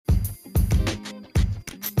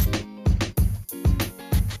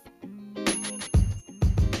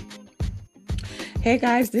Hey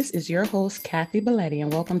guys, this is your host, Kathy Belletti,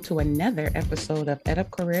 and welcome to another episode of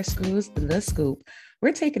EdUp Career Schools, The Scoop.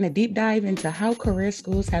 We're taking a deep dive into how career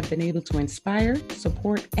schools have been able to inspire,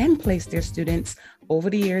 support, and place their students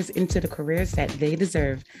over the years into the careers that they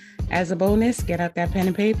deserve. As a bonus, get out that pen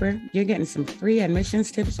and paper. You're getting some free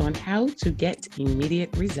admissions tips on how to get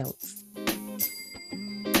immediate results.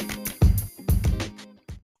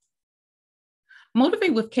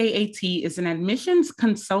 Motivate with KAT is an admissions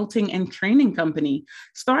consulting and training company.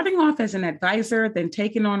 Starting off as an advisor, then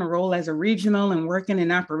taking on a role as a regional and working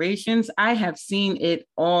in operations, I have seen it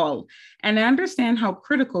all. And I understand how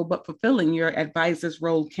critical but fulfilling your advisor's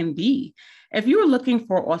role can be. If you are looking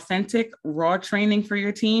for authentic, raw training for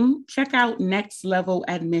your team, check out Next Level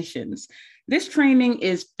Admissions. This training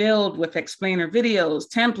is filled with explainer videos,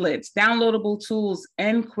 templates, downloadable tools,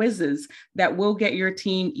 and quizzes that will get your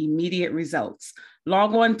team immediate results.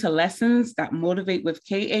 Log on to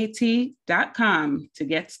lessons.motivatewithkat.com to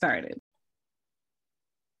get started.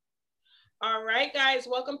 All right, guys,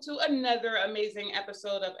 welcome to another amazing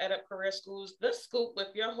episode of EdUp Career Schools, The Scoop, with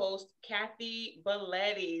your host, Kathy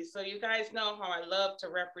Belletti. So you guys know how I love to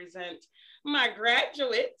represent my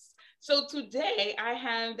graduates. So today I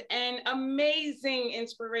have an amazing,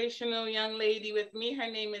 inspirational young lady with me. Her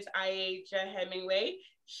name is Ayaja Hemingway.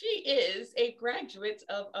 She is a graduate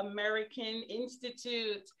of American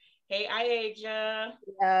Institute. Hey, Ayaja.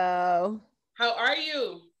 Hello. How are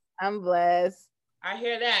you? I'm blessed. I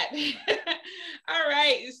hear that. All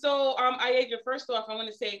right. So, Ayaja, first off, I want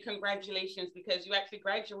to say congratulations because you actually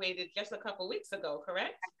graduated just a couple weeks ago,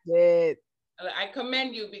 correct? I did. I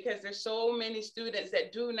commend you because there's so many students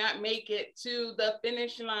that do not make it to the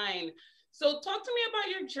finish line. So talk to me about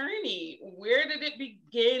your journey. Where did it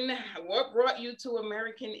begin? What brought you to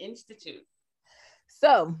American Institute?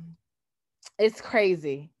 So it's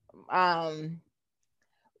crazy.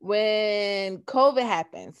 When COVID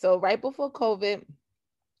happened, so right before COVID,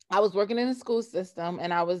 I was working in the school system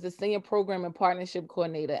and I was the senior program and partnership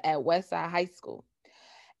coordinator at Westside High School.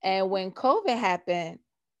 And when COVID happened,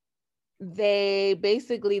 they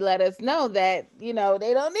basically let us know that, they don't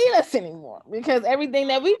need us anymore because everything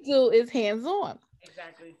that we do is hands-on.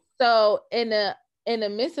 Exactly. So in the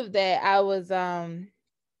midst of that, I was, I'm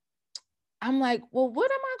like, well,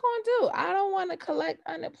 what am I going to do? I don't want to collect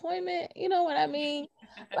unemployment. You know what I mean?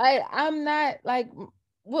 Like, I'm not like,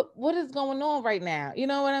 what is going on right now? You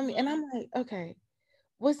know what I mean? And I'm like, okay,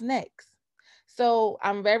 what's next? So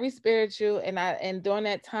I'm very spiritual, and during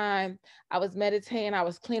that time, I was meditating. I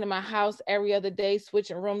was cleaning my house every other day,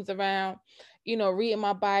 switching rooms around, reading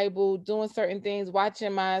my Bible, doing certain things,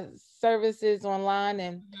 watching my services online.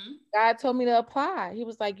 And God told me to apply. He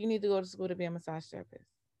was like, you need to go to school to be a massage therapist.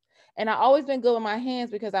 And I always been good with my hands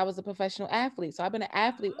because I was a professional athlete. So I've been an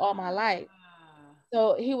athlete all my life.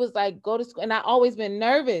 So he was like, go to school. And I always been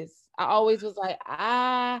nervous. I always was like,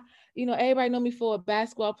 everybody know me for a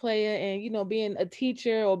basketball player and, being a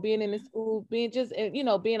teacher or being in the school, being just,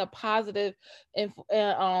 being a positive and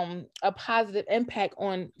a positive impact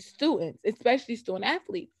on students, especially student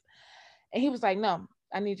athletes. And he was like, no,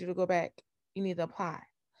 I need you to go back. You need to apply.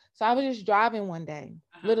 So I was just driving one day,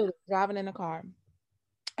 literally driving in a car.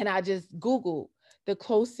 And I just Googled the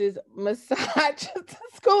closest massage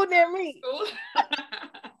school near me.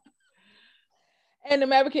 And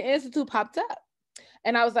American Institute popped up.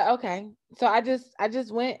 And I was like, okay. So I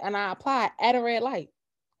just went and I applied at a red light.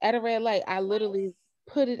 At a red light. I literally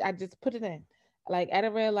just put it in. Like at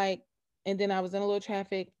a red light. And then I was in a little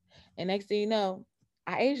traffic. And next thing you know,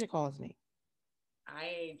 Ayaja calls me.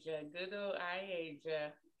 Ayaja, good old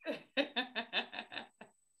Ayaja.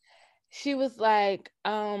 She was like,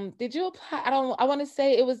 did you apply? I want to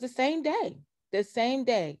say it was the same day. The same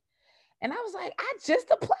day. And I was like, I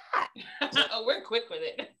just applied. Oh, we're quick with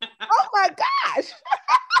it. Oh my gosh.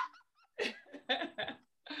 I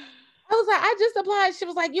was like, I just applied. She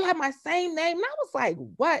was like, you have my same name. And I was like,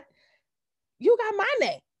 what? You got my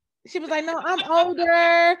name. She was like, no, I'm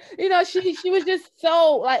older. She was just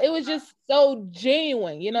so like, it was just so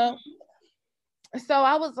genuine, So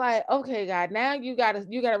I was like, okay, God, now you got a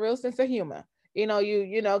real sense of humor.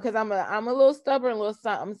 Because I'm a little stubborn, a little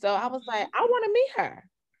something. So I was like, I want to meet her.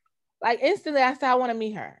 Like instantly I said, I want to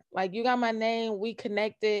meet her. Like, you got my name, we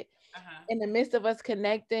connected. In the midst of us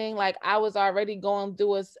connecting, like I was already going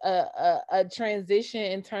through a transition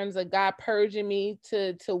in terms of God purging me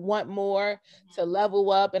to want more, to level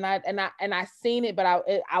up, and I seen it, but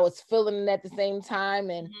I was feeling it at the same time.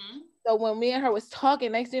 And so when me and her was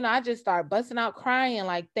talking, next thing you know, I just started busting out crying,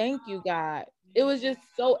 like, thank you, God. It was just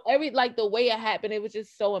so like the way it happened, it was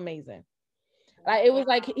just so amazing. Like it was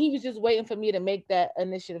like he was just waiting for me to make that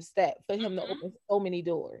initiative step for him to Mhm. open so many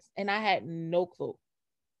doors. And I had no clue.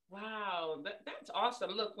 Wow, that's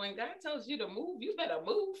awesome. Look, when God tells you to move, you better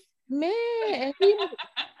move. Man, and he was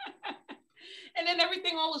And then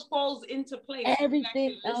everything always falls into place if you everything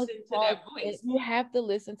actually else listen to falls. that And voice. you have to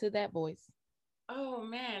listen to that voice. Oh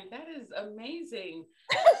man, that is amazing.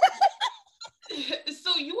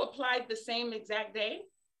 So you applied the same exact day?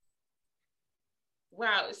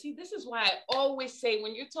 Wow. See, this is why I always say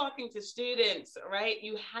when you're talking to students, right,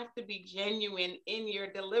 you have to be genuine in your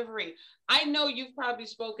delivery. I know you've probably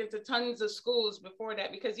spoken to tons of schools before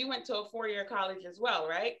that because you went to a 4-year college as well,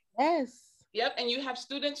 right? Yes. Yep. And you have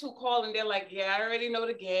students who call and they're like, yeah, I already know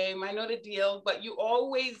the game. I know the deal. But you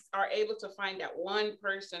always are able to find that one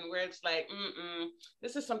person where it's like,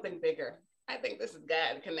 this is something bigger. I think this is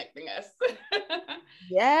God connecting us.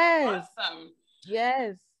 Yes. Awesome.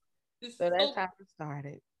 Yes. So that's So how it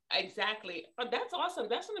started. exactly. Oh, that's awesome.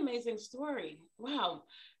 That's an amazing story. Wow.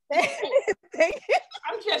 So Thank you.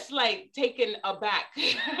 I'm just like taken aback.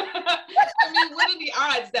 I mean, what are the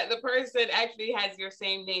odds that the person actually has your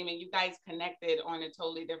same name and you guys connected on a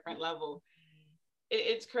totally different level?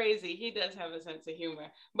 It's crazy. He does have a sense of humor.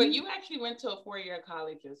 But you actually went to a 4-year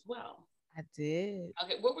college as well. I did.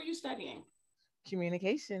 Okay, what were you studying?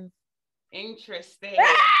 Communications. Interesting.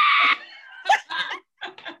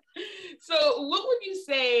 So, what would you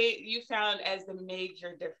say you found as the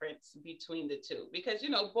major difference between the two? Because,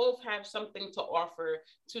 both have something to offer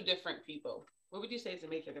to different people. What would you say is the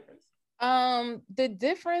major difference? The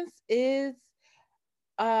difference is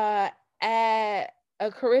uh at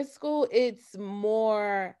a career school, it's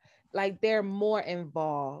more like they're more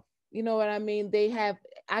involved. You know what I mean?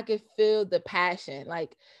 I could feel the passion.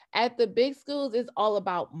 Like at the big schools, it's all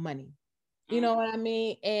about money. You know Mm, what I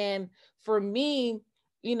mean? And for me,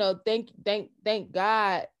 thank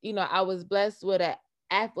God, I was blessed with an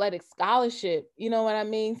athletic scholarship. You know what I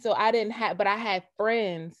mean? So I didn't have, but I had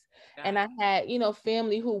friends and got I had,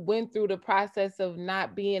 family who went through the process of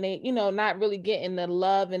not being not really getting the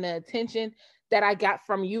love and the attention that I got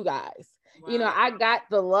from you guys. Wow. I got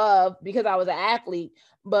the love because I was an athlete,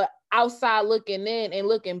 but outside looking in and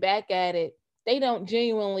looking back at it, they don't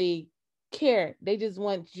genuinely care. They just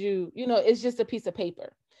want you, it's just a piece of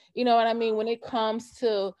paper. You know what I mean? When it comes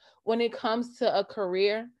to a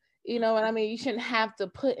career, you know what I mean? You shouldn't have to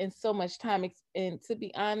put in so much time. And to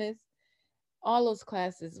be honest, all those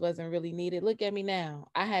classes wasn't really needed. Look at me now.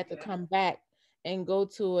 I had to Yeah. come back and go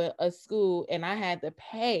to a school and I had to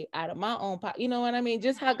pay out of my own pocket. You know what I mean?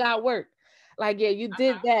 Just how God worked. Like, yeah, you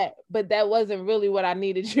did Uh-huh. that, but that wasn't really what I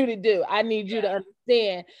needed you to do. I need you to Yeah.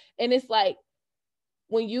 understand. And it's like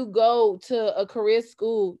when you go to a career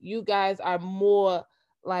school, you guys are more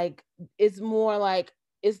like it's more like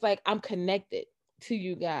it's like I'm connected to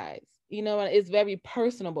you guys. It's very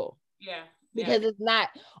personable Yeah. Yeah. because it's not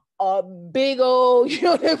a big old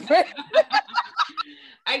universe.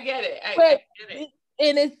 I get it. I But get it.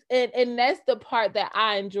 and that's the part that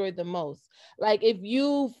I enjoyed the most. Like if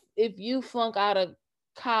you flunk out of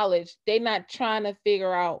college, they're not trying to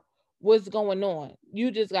figure out what's going on.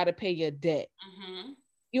 You just got to pay your debt. Mm-hmm.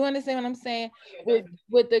 You understand what I'm saying? Oh, yeah, With definitely.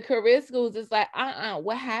 with the career schools, it's like,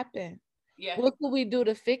 what happened? Yeah. What can we do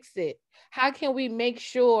to fix it? How can we make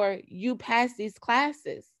sure you pass these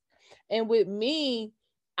classes? And with me,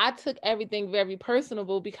 I took everything very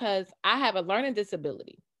personable because I have a learning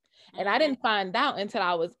disability. And I Mm-hmm. didn't find out until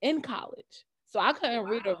I was in college. So I Oh, couldn't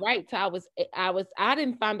read or wow. write till I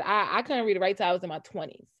didn't find I couldn't read or write till I was in my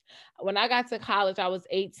 20s. When I got to college, I was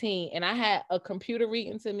 18 and I had a computer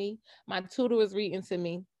reading to me. My tutor was reading to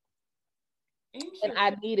me and I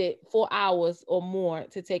Interesting. needed 4 hours or more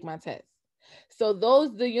to take my test. So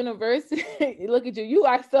the university, look at you, you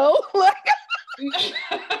are so like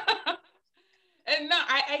And no,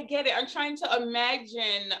 I get it. I'm trying to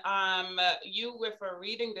imagine you with a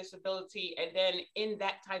reading disability and then in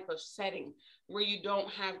that type of setting where you don't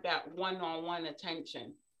have that one-on-one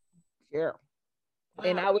attention. girl.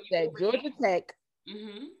 And Wow, I but was you at overcame. Georgia Tech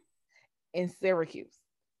Mm-hmm. in Syracuse,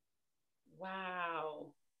 Wow.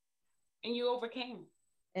 And you overcame.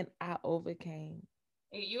 and I overcame.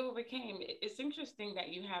 You overcame. It's interesting that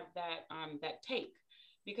you have that take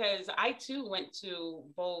because I too went to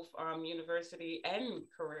both university and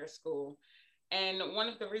career school. And one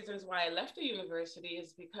of the reasons why I left the university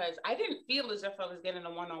is because I didn't feel as if I was getting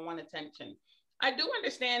a one-on-one attention. I do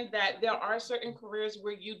understand that there are certain careers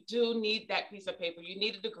where you do need that piece of paper. You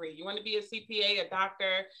need a degree. You want to be a CPA, a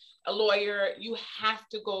doctor, a lawyer, you have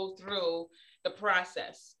to go through the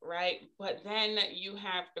process, right? But then you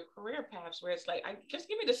have the career paths where it's like, I just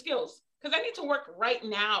give me the skills because I need to work right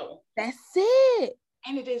now. That's it.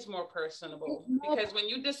 And it is more personable because when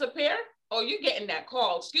you disappear, oh, you're getting that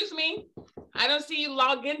call. Excuse me, I don't see you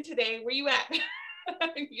log in today. Where you at?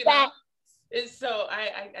 You know, it's so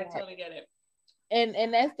I totally get it.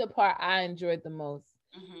 And that's the part I enjoyed the most.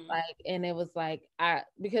 Like, and it was like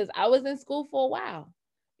because I was in school for a while.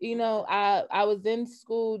 You know, I was in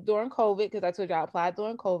school during COVID because I told you I applied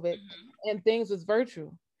during COVID, and things was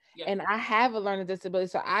virtual. Yeah. And I have a learning disability,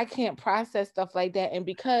 so I can't process stuff like that. And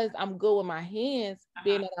because I'm good with my hands,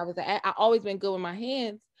 being that I always been good with my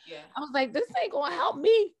hands. Yeah. I was like, this ain't gonna help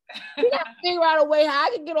me. We gotta figure out a way how I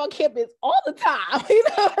can get on campus all the time, you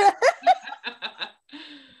know.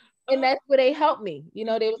 And that's where they helped me. You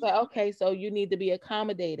know, they was like, okay, so you need to be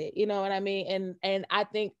accommodated. You know what I mean? And I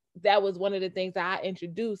think that was one of the things that I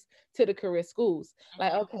introduced to the career schools.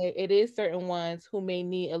 Like, okay, it is certain ones who may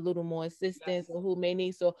need a little more assistance or who may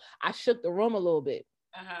need. So I shook the room a little bit.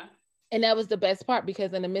 And that was the best part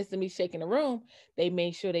because in the midst of me shaking the room, they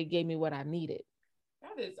made sure they gave me what I needed.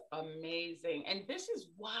 That is amazing. And this is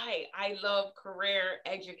why I love career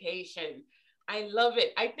education. I love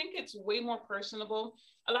it. I think it's way more personable.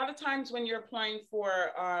 A lot of times when you're applying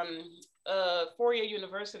for a four-year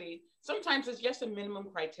university, sometimes it's just a minimum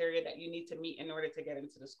criteria that you need to meet in order to get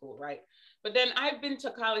into the school, right? But then I've been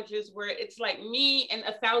to colleges where it's like me and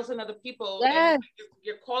 1,000 other people, and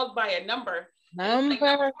you're called by a number. Like,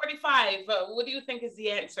 number 45. What do you think is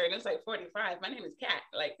the answer? And it's like 45. My name is Kat.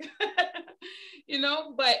 Like, you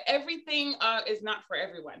know, but everything is not for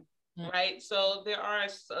everyone, right? So there are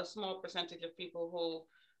a small percentage of people who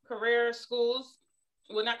career schools,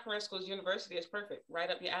 well, not career schools, university is perfect, right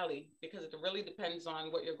up your alley, because it really depends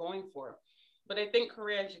on what you're going for. But I think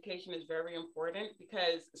career education is very important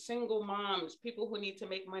because single moms, people who need to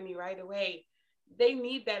make money right away, they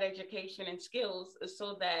need that education and skills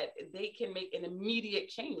so that they can make an immediate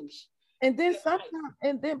change. And then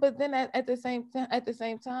sometimes, but then at the same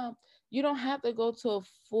time, you don't have to go to a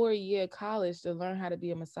 4-year college to learn how to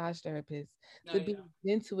be a massage therapist, to be a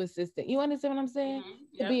dental assistant. You understand what I'm saying?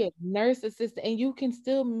 To be a nurse assistant, and you can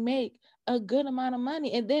still make a good amount of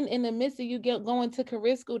money. And then in the midst of you going to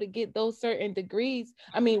career school to get those certain degrees,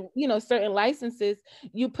 I mean, you know, certain licenses,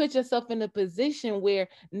 you put yourself in a position where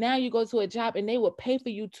now you go to a job and they will pay for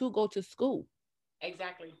you to go to school.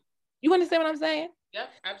 Exactly. You understand what I'm saying? Yep,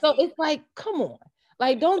 absolutely. So it's like, come on,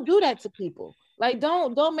 like, don't do that to people. Like,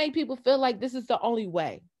 don't make people feel like this is the only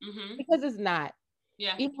way, because it's not.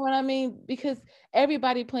 Yeah, you know what I mean? Because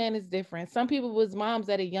everybody plan is different. Some people was moms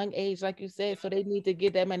at a young age, like you said, so they need to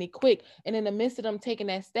get that money quick. And in the midst of them taking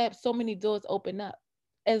that step, so many doors open up.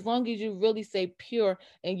 As long as you really stay pure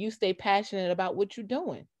and you stay passionate about what you're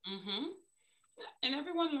doing. And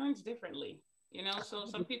everyone learns differently. You know, so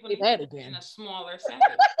some people need to be in a smaller setting.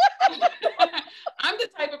 I'm the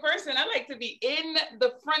type of person, I like to be in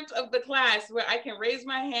the front of the class where I can raise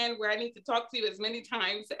my hand, where I need to talk to you as many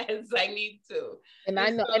times as I need to. And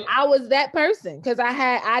I know, and I was that person because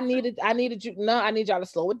I needed you. No, I need y'all to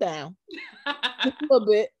slow it down just a little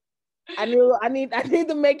bit. I need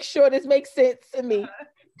to make sure this makes sense to me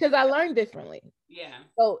because I learned differently. Yeah.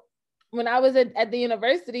 So when I was at the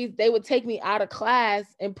universities, they would take me out of class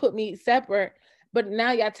and put me separate. But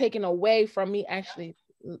now y'all taking away from me actually,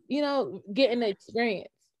 you know, getting the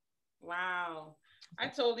experience. Wow. I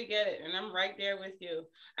totally get it. And I'm right there with you.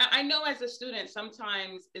 I know as a student,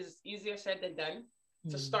 sometimes it's easier said than done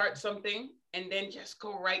to start something and then just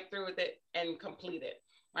go right through with it and complete it,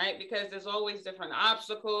 right? Because there's always different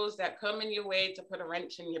obstacles that come in your way to put a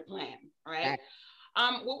wrench in your plan, right?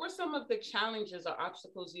 What were some of the challenges or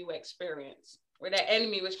obstacles you experienced where that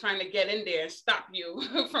enemy was trying to get in there and stop you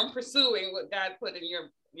from pursuing what God put in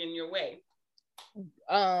your way?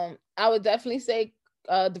 I would definitely say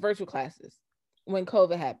the virtual classes when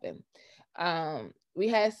COVID happened. We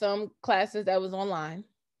had some classes that was online,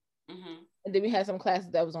 and then we had some classes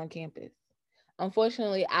that was on campus.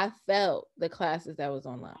 Unfortunately, I failed the classes that was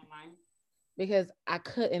online because I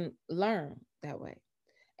couldn't learn that way.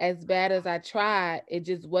 As bad as I tried, it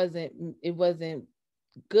just wasn't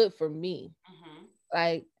good for me.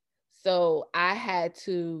 Like, so I had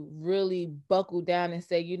to really buckle down and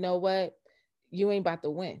say, you know what? You ain't about to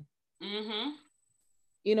win.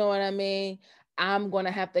 You know what I mean? I'm going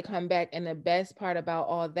to have to come back. And the best part about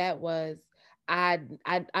all that was I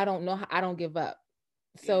don't know. I don't give up.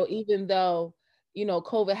 So even though, you know,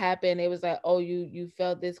 COVID happened, it was like, oh, you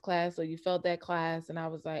felt this class or you felt that class. And I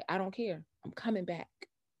was like, I don't care. I'm coming back.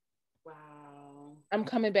 Wow. I'm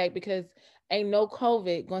coming back because ain't no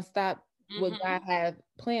COVID going to stop what God have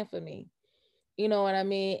planned for me. You know what I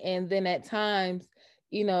mean? And then at times,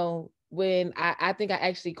 you know, when I think I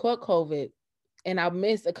actually caught COVID and I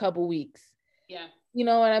missed a couple weeks. Yeah. You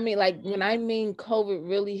know what I mean? Like when I mean COVID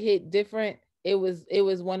really hit different, it was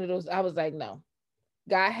one of those, I was like, no,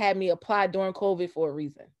 God had me apply during COVID for a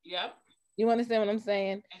reason. Yep. You understand what I'm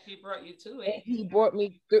saying? And he brought you to And it. he brought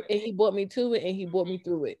me through, and he brought me to it, and he brought me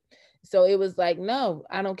through it. So it was like, no,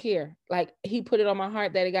 I don't care. Like he put it on my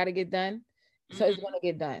heart that it got to get done. So it's Mm-hmm. gonna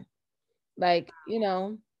get done. Like,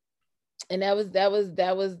 and that was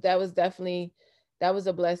definitely, that was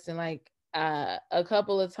a blessing. Like a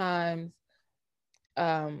couple of times,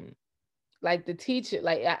 um, like the teacher,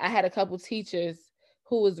 like I had a couple teachers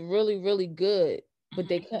who was really, really good, but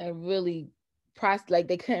they Mm-hmm. couldn't really like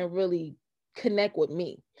they couldn't really connect with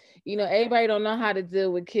me. Everybody don't know how to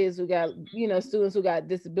deal with kids who got, students who got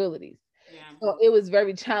disabilities. Yeah. So it was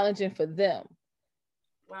very challenging for them.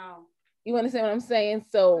 Wow. You understand what I'm saying? Oh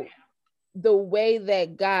So yeah. the way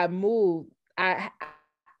that God moved,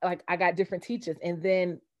 like I got different teachers, and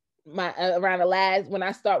then my around the last when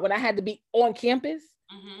I had to be on campus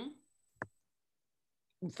Mm-hmm.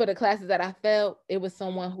 for the classes that I felt, it was Mm-hmm.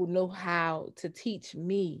 someone who knew how to teach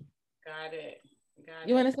me. Got it. Got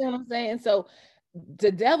You it. understand what I'm saying? So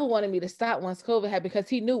the devil wanted me to stop once COVID had, because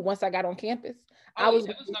he knew once I got on campus, I Oh, was it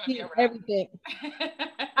going was to gonna be a receive wrap. everything.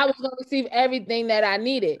 I was going to receive everything that I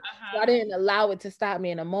needed. So I Uh-huh. didn't allow it to stop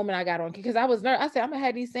me in the moment I got on, because I was nervous. I said, I'm gonna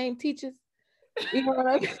have these same teachers. You know what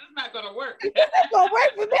I mean? This is not gonna work. This ain't gonna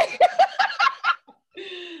work for me.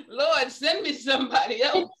 Lord, send me somebody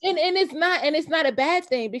and, else. and and it's not a bad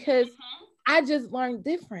thing, because Mm-hmm. I just learned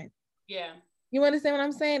different. Yeah. You understand what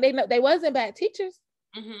I'm saying? They wasn't bad teachers,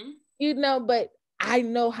 Mm-hmm. but I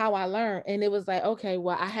know how I learned. And it was like, okay,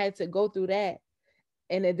 well, I had to go through that.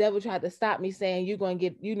 And the devil tried to stop me, saying, you're gonna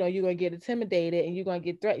get intimidated, and you're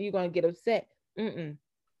gonna get upset. Mm-mm.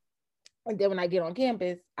 And then when I get on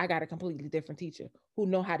campus, I got a completely different teacher who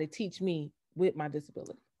know how to teach me with my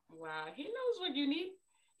disability. Wow. He knows what you need.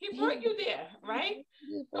 He He, brought you there, right?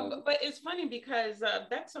 But it's funny because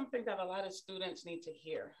that's something that a lot of students need to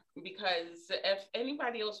hear. Because if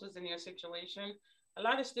anybody else was in your situation, a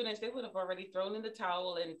lot of students, they would have already thrown in the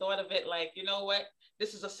towel and thought of it like, you know what,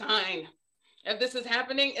 this is a sign. If this is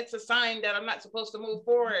happening, it's a sign that I'm not supposed to move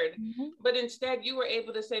forward. Mhm. But instead, you were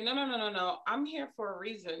able to say, no, no, no, no, no. I'm here for a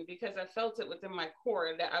reason because I felt it within my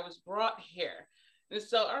core that I was brought here. And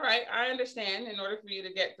so, all right, I understand. In order for you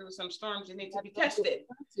to get through some storms, you need to be tested.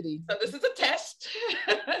 So this is a test,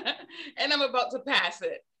 and I'm about to pass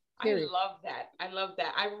it. I Period. love that. I love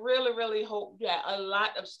that. I really, really hope that a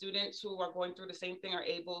lot of students who are going through the same thing are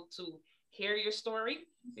able to hear your story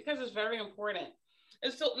because it's very important.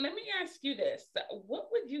 And so let me ask you this. What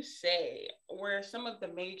would you say were some of the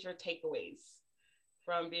major takeaways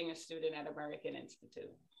from being a student at American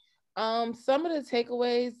Institute? Some of the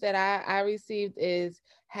takeaways that I received is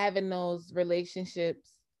having those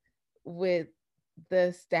relationships with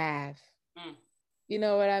the staff. Mm, You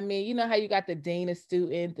know what I mean? You know how you got the dean of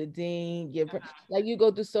student, the dean, uh-huh. like you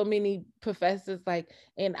go through so many professors, like,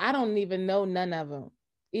 and I don't even know none of them.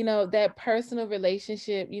 That personal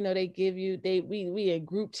relationship, they give you, we in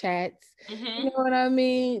group chats. You know Mm-hmm. what I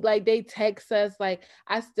mean? Like they text us, like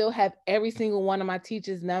I still have every single one of my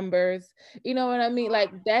teachers' numbers. You know what I mean?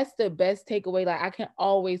 Like that's the best takeaway. Like I can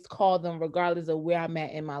always call them regardless of where I'm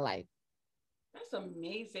at in my life. That's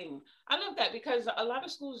amazing. I love that because a lot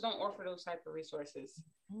of schools don't offer those type of resources,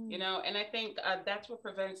 Mm. and I think that's what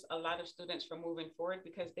prevents a lot of students from moving forward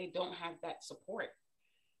because they don't have that support,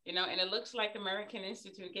 and it looks like American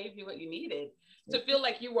Institute gave you what you needed to feel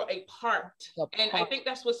like you were a part. The And I part. think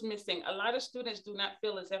that's what's missing. A lot of students do not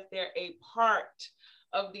feel as if they're a part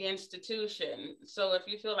of the institution. So if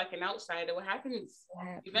you feel like an outsider, what happens?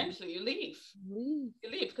 Eventually you leave. Leave. You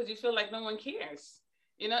leave because you feel like no one cares.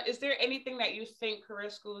 Is there anything that you think career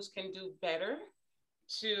schools can do better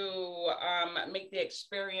to make the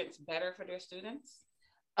experience better for their students?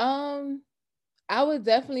 Um, I would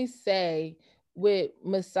definitely say with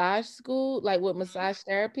massage school, like with Mhm. massage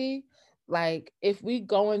therapy, like if we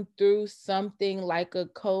going through something like a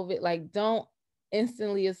COVID, like don't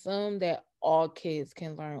instantly assume that all kids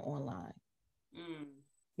can learn online. Mm,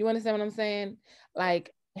 You understand what I'm saying? yeah,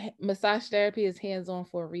 Like massage therapy is hands-on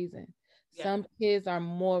for a reason. yeah. Some kids are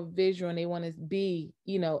more visual and they want to be,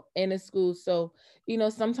 in a school. So,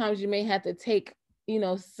 sometimes you may have to take,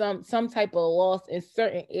 some type of loss in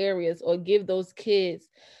certain areas, or give those kids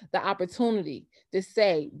the opportunity to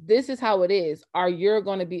say, this is how it is. Are you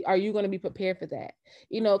going to be prepared for that?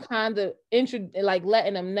 Kind of like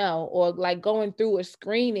letting them know, or like going through a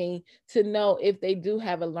screening to know if they do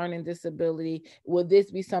have a learning disability, would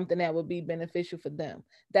this be something that would be beneficial for them?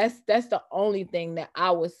 That's the only thing that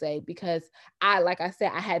I would say, because like I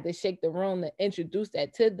said, I had to shake the room to introduce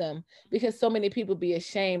that to them, because so many people be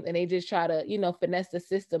ashamed and they just try to, finesse the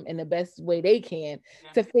system in the best way they can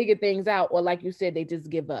to figure things out. Or like you said, they just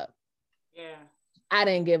give up. Yeah. I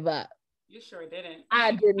didn't give up. You sure didn't.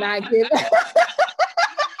 I did not give up.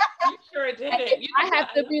 You sure didn't. If I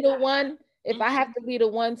have to be the one, if I have to be the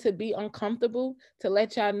one to be uncomfortable, to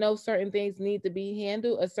let y'all know certain things need to be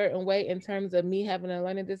handled a certain way in terms of me having a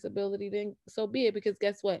learning disability, then so be it. Because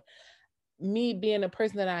guess what? Me being the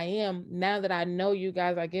person that I am, now that I know you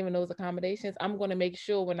guys are giving those accommodations, I'm going to make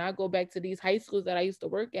sure when I go back to these high schools that I used to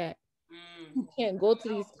work at, you can't go to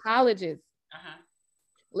these colleges.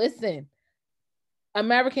 Listen,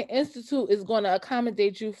 American Institute is going to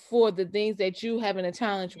accommodate you for the things that you having a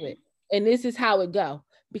challenge with. And this is how it go,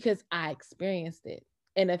 because I experienced it.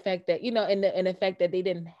 And the fact that, and the fact that they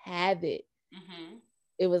didn't have it,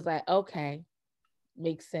 it was like, okay,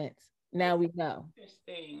 makes sense. Now we know.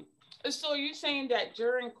 Interesting. So you're saying that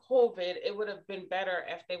during COVID, it would have been better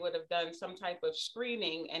if they would have done some type of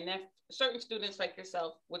screening, and if certain students like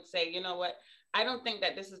yourself would say, you know what, I don't think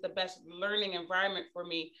that this is the best learning environment for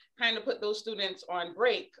me, kind of put those students on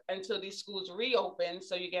break until these schools reopen,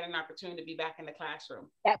 so you get an opportunity to be back in the classroom.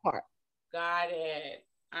 That part. Got it.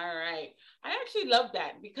 All right. I actually love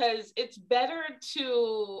that, because it's better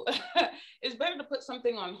to put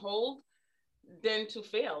something on hold than to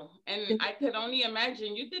fail. And I could only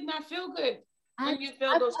imagine you did not feel good when you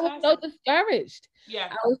failed those classes. I was so discouraged. Yeah.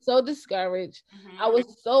 I was so discouraged. I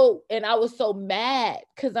was so mad,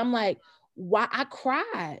 because I'm like, why? I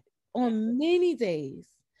cried on many days.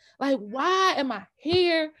 Like, why am I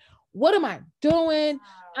here? What am I doing?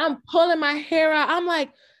 I'm pulling my hair out. I'm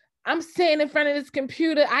like, I'm sitting in front of this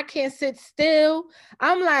computer. I can't sit still.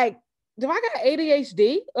 I'm like, do I got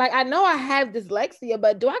ADHD? Like, I know I have dyslexia,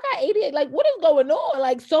 but do I got ADHD? Like, what is going on?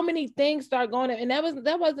 Like, so many things start going on, and that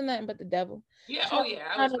wasn't nothing but the devil. Yeah.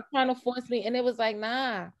 Trying to force me, and it was like,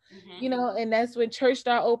 nah, and that's when church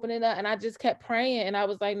started opening up, and I just kept praying, and I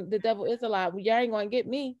was like, the devil is a lie. Well, y'all ain't gonna get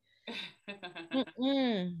me.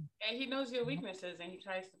 And he knows your weaknesses, and he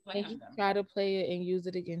tries to play on them. Try to play it and use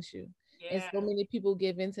it against you. Yeah. And so many people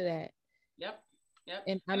give into that. Yep.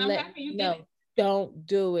 And I'm letting you know, don't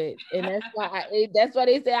do it. And that's why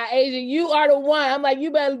they say, I Asian, you are the one. I'm like,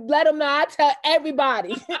 you better let them know. I tell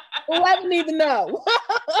everybody. Whoever need to know.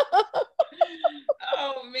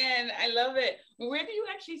 Oh man, I love it. Where do you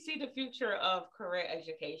actually see the future of career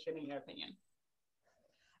education, in your opinion?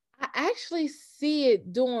 I actually see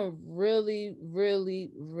it doing really,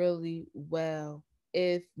 really, really well.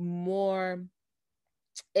 If more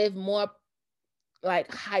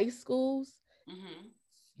like high schools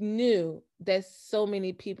knew that so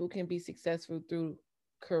many people can be successful through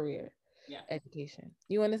career education.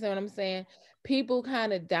 You understand what I'm saying? People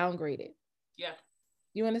kind of downgrade it. Yeah.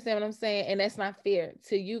 You understand what I'm saying? And that's not fair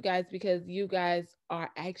to you guys, because you guys are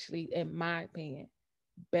actually, in my opinion,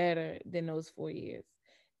 better than those 4 years.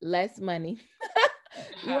 Less money.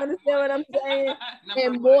 You understand what I'm saying?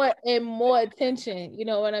 and more attention. You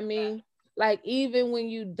know what I mean? Like, even when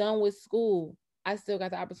you're done with school, I still got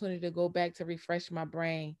the opportunity to go back to refresh my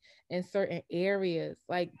brain in certain areas.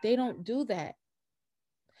 Like, they don't do that.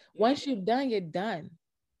 Once you're done, you're done.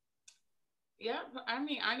 Yeah, I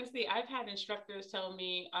mean, honestly, I've had instructors tell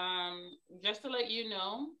me, just to let you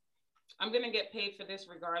know, I'm gonna get paid for this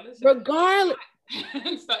regardless.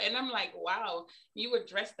 And I'm like, wow, you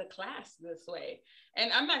address the class this way.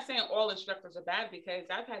 And I'm not saying all instructors are bad, because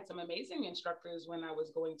I've had some amazing instructors when I was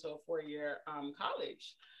going to a 4-year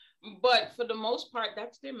college. But for the most part,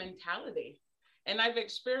 that's their mentality. And I've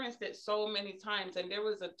experienced it so many times. And there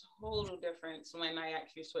was a total difference when I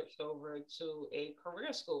actually switched over to a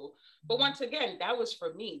career school. But once again, that was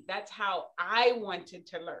for me. That's how I wanted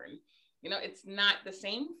to learn. It's not the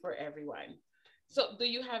same for everyone. So do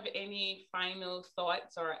you have any final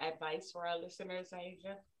thoughts or advice for our listeners,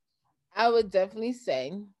 Aisha? I would definitely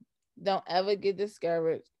say, don't ever get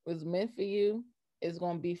discouraged. What's meant for you is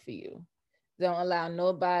going to be for you. Don't allow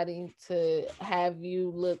nobody to have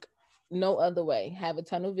you look no other way. Have a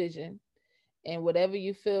tunnel vision, and whatever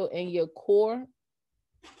you feel in your core,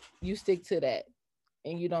 you stick to that,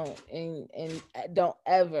 and you don't don't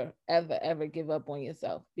ever give up on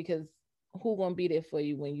yourself, because who gonna be there for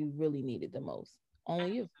you when you really need it the most?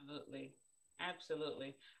 Only you.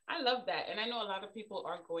 Absolutely. I love that. And I know a lot of people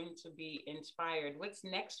are going to be inspired. What's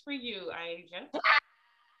next for you, Aisha?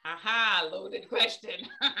 Aha, loaded question.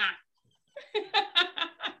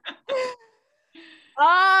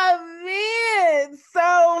 Oh man.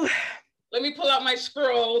 So let me pull out my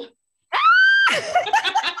scroll.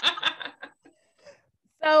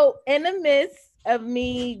 So in the midst of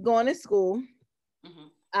me going to school,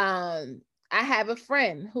 I have a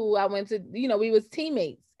friend who I went to, we was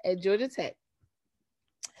teammates at Georgia Tech.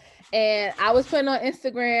 And I was putting on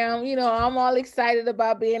Instagram, I'm all excited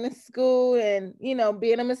about being in school and,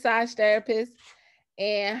 being a massage therapist.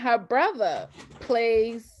 And her brother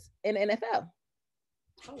plays in the NFL.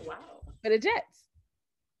 Oh, wow. For the Jets.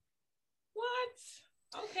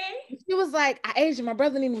 What? Okay. She was like, Asia, my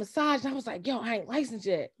brother need a massage. And I was like, yo, I ain't licensed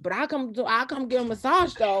yet, but I'll come get a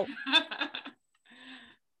massage though.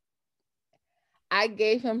 I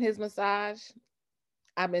gave him his massage.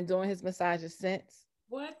 I've been doing his massages since.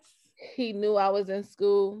 What? He knew I was in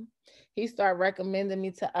school. He started recommending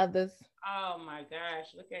me to others. Oh my gosh,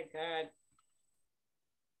 look at God.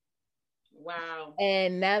 Wow.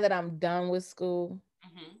 And now that I'm done with school,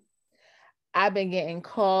 I've been getting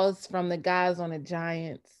calls from the guys on the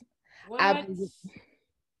Giants. What? You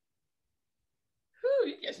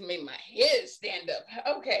just made my head stand up.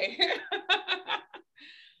 Okay.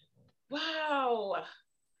 Wow.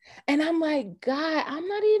 And I'm like, God, I'm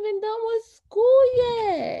not even done with school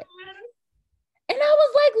yet. And I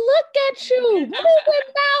was like, look at you, moving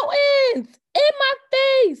mountains in my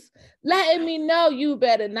face, letting me know you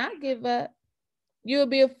better not give up. You'll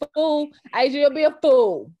be a fool. You'll be a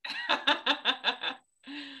fool.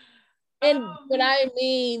 And what I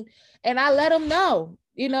mean, and I let them know,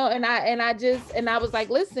 and I was like,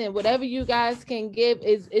 listen, whatever you guys can give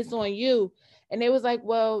it's on you. And they was like,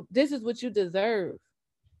 well, this is what you deserve.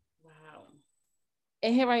 Wow.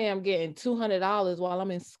 And here I am getting $200 while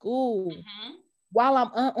I'm in school, while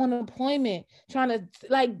I'm on unemployment, trying to,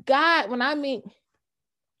 like, God, when I mean,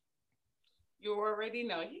 you already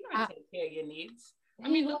know He's gonna take care of your needs. I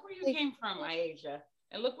mean, look where you came from, Aisha,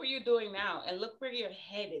 and look where you're doing now, and look where you're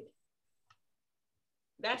headed.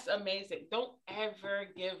 That's amazing. Don't ever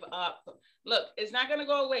give up. Look, it's not going to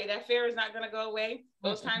go away. That fear is not going to go away.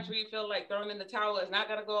 Those times where you feel like throwing in the towel is not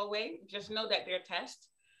going to go away. Just know that they're tests.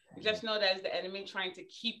 Just know that it's the enemy trying to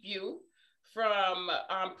keep you from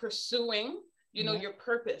pursuing, your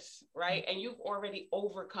purpose, right? And you've already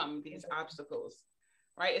overcome these obstacles,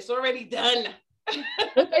 right? It's already done.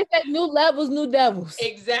 They said new levels, new devils.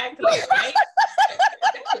 Exactly, right?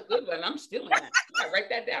 That's a good one. I'm stealing that. I write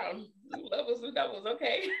that down. New levels, new devils.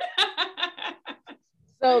 Okay.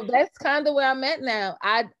 So that's kind of where I'm at now.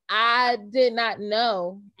 I did not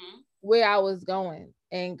know where I was going,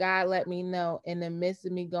 and God let me know in the midst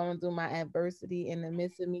of me going through my adversity, in the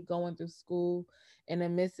midst of me going through school, in the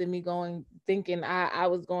midst of me thinking I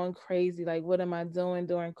was going crazy, like, what am I doing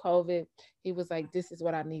during COVID? He was like, this is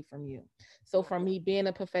what I need from you. So from me being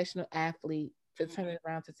a professional athlete to turning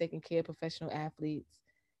around to taking care of professional athletes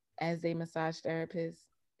as a massage therapist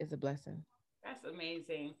is a blessing. That's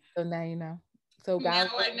amazing. So now you know. So God,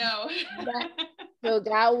 now I know. So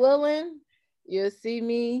God willing, you'll see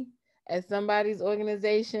me at somebody's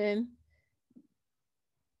organization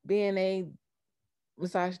being a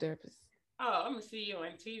massage therapist. Oh, I'm gonna see you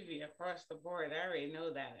on TV across the board. I already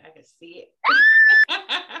know that. I can see it.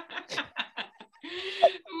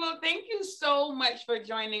 Well, thank you so much for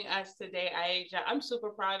joining us today, Aisha. I'm super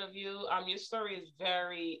proud of you. Your story is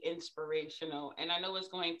very inspirational, and I know it's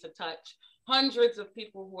going to touch hundreds of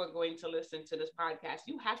people who are going to listen to this podcast.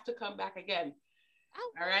 You have to come back again.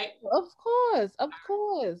 All right. Of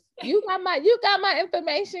course. You got my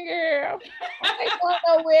information, girl. I ain't going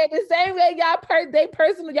nowhere. The same way y'all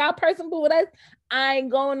personal with us. I ain't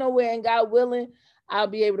going nowhere. And God willing, I'll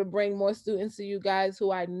be able to bring more students to you guys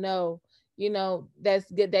who I know, that's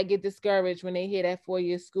good, that get discouraged when they hear that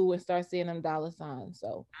 4-year school and start seeing them dollar signs.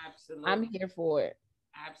 So absolutely, I'm here for it.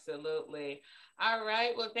 Absolutely. All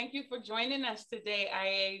right. Well, thank you for joining us today,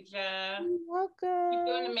 Aisha. You're welcome. You're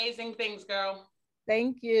doing amazing things, girl.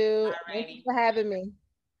 Thank you. Thank you for having me.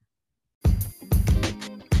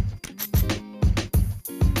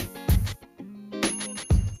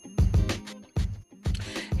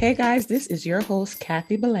 Hey guys, this is your host,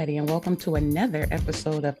 Kathy Belletti, and welcome to another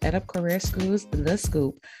episode of EdUp Career Schools, The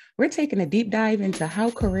Scoop. We're taking a deep dive into how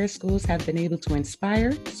career schools have been able to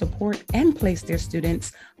inspire, support, and place their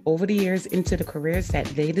students over the years into the careers that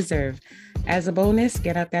they deserve. As a bonus,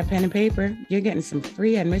 get out that pen and paper. You're getting some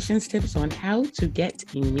free admissions tips on how to get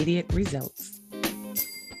immediate results.